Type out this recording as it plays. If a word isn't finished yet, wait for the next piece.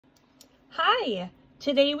Hi!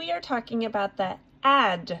 Today we are talking about the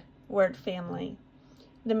add word family.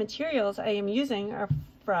 The materials I am using are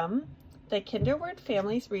from the Kinderword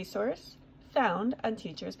Families resource found on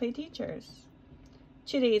Teachers Pay Teachers.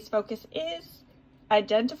 Today's focus is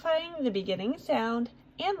identifying the beginning sound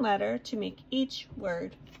and letter to make each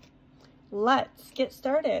word. Let's get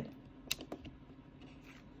started.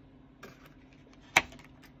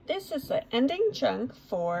 This is the ending chunk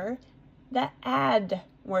for the add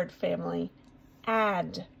word family.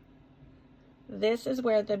 Add. This is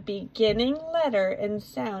where the beginning letter and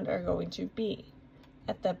sound are going to be,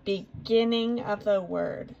 at the beginning of the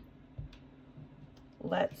word.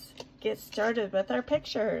 Let's get started with our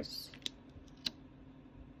pictures.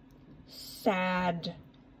 Sad.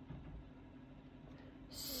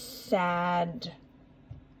 Sad.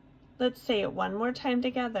 Let's say it one more time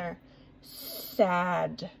together.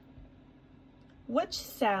 Sad. Which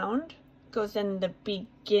sound goes in the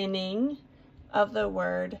beginning of the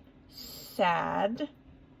word sad?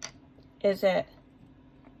 Is it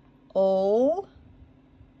O?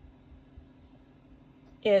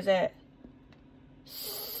 Is it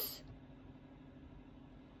S?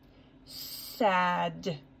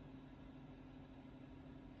 Sad.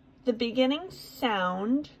 The beginning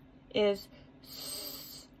sound is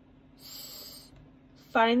S.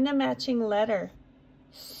 Find the matching letter.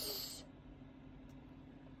 S.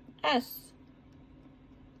 S.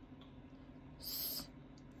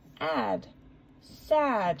 Add,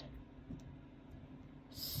 sad.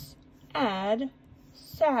 Add,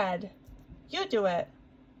 sad. You do it.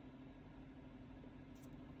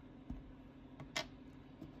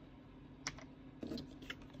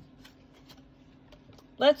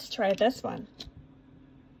 Let's try this one.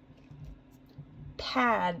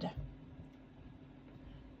 Pad.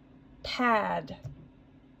 Pad.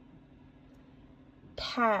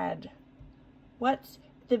 Pad. What's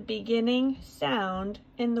the beginning sound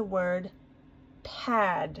in the word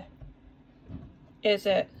pad? Is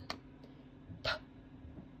it P?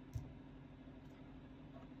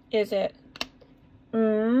 Is it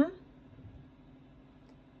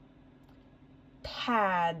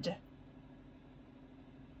Pad.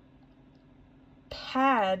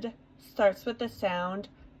 Pad starts with the sound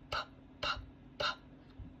P, P, P.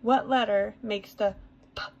 What letter makes the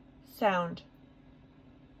P sound?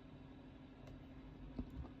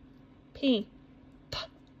 P. P.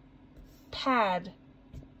 Pad.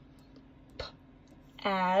 P.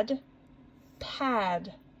 Add.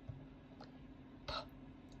 Pad. P.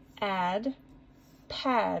 Add.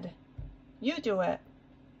 Pad. You do it.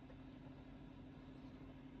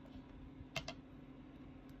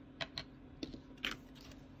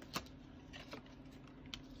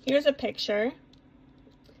 Here's a picture.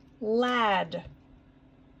 Lad.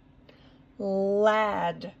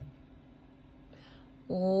 Lad.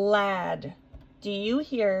 Lad. Do you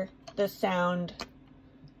hear the sound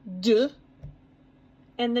D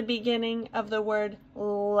in the beginning of the word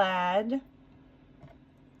lad?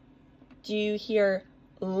 Do you hear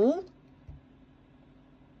L?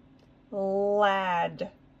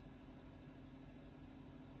 Lad.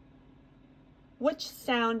 Which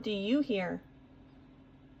sound do you hear?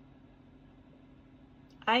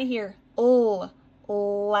 I hear L,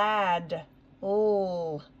 lad,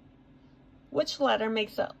 L. Which letter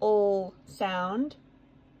makes a L sound?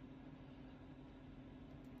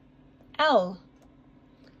 L.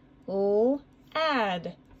 L,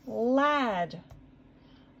 add, lad.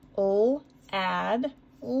 L, add,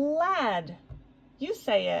 lad. You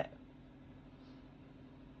say it.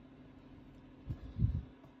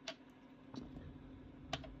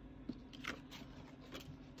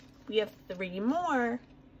 We have 3 more.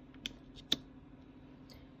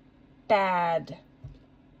 Bad.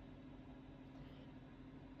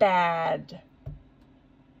 Bad.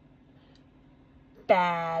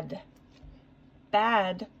 Bad.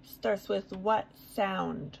 Bad starts with what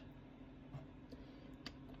sound?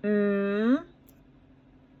 B.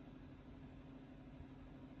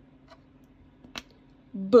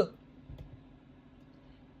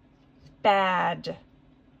 Bad.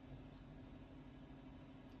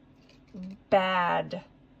 Bad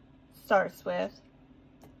starts with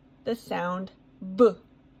the sound B.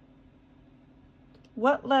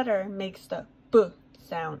 What letter makes the B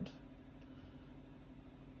sound?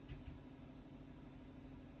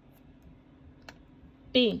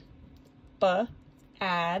 B. B.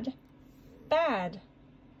 Add. Bad.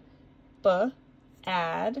 B.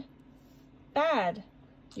 Add. Bad.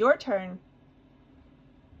 Your turn.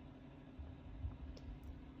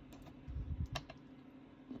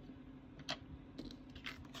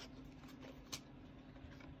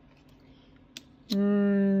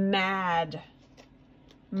 Mad.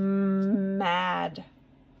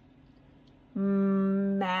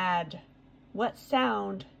 What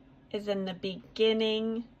sound is in the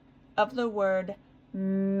beginning of the word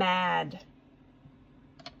mad?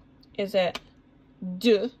 Is it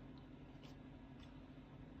D?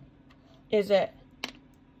 Is it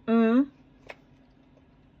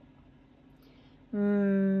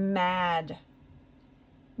Mad.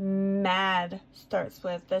 Mad starts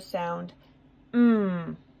with the sound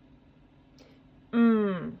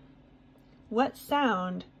What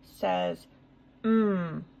sound says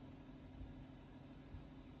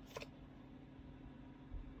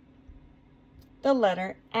The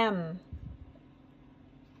letter M.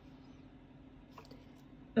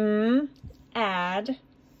 Add,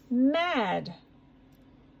 mad.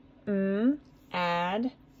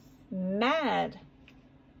 Add, mad.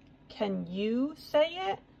 Can you say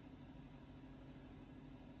it?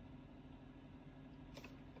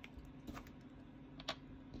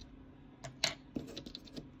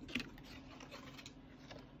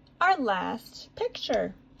 Our last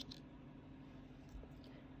picture.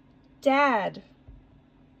 Dad.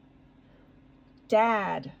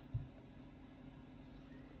 Dad.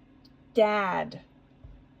 Dad.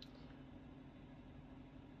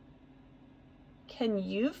 Can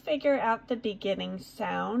you figure out the beginning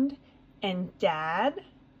sound in dad?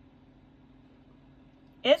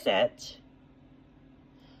 Is it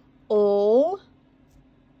O?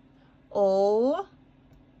 O?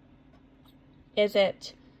 Is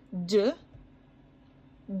it D?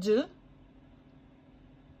 D?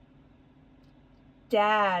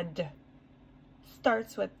 Dad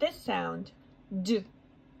starts with this sound, D.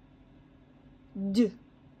 D.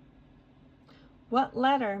 What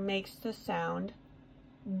letter makes the sound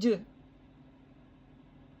D?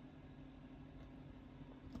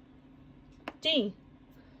 D.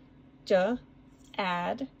 D,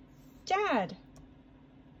 add, dad.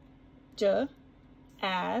 D,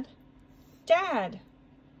 add, dad.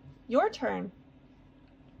 Your turn.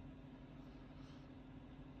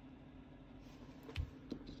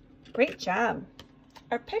 Great job.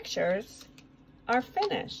 Our pictures are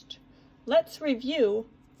finished. Let's review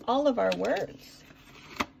all of our words.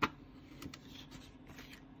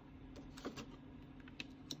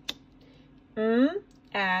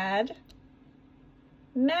 Add,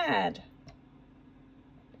 mad.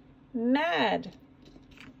 Mad.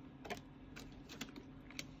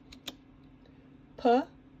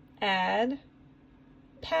 Add,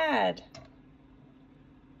 pad.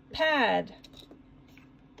 Pad.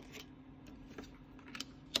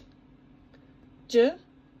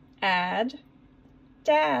 Add,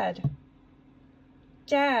 dad.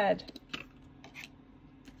 Dad.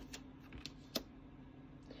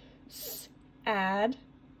 Add,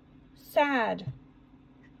 sad.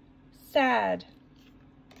 Sad.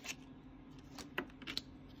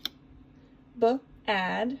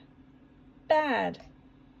 Add, bad.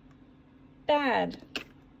 Bad.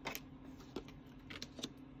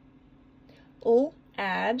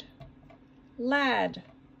 Add, lad.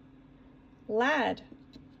 Lad.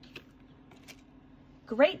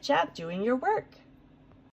 Great job doing your work.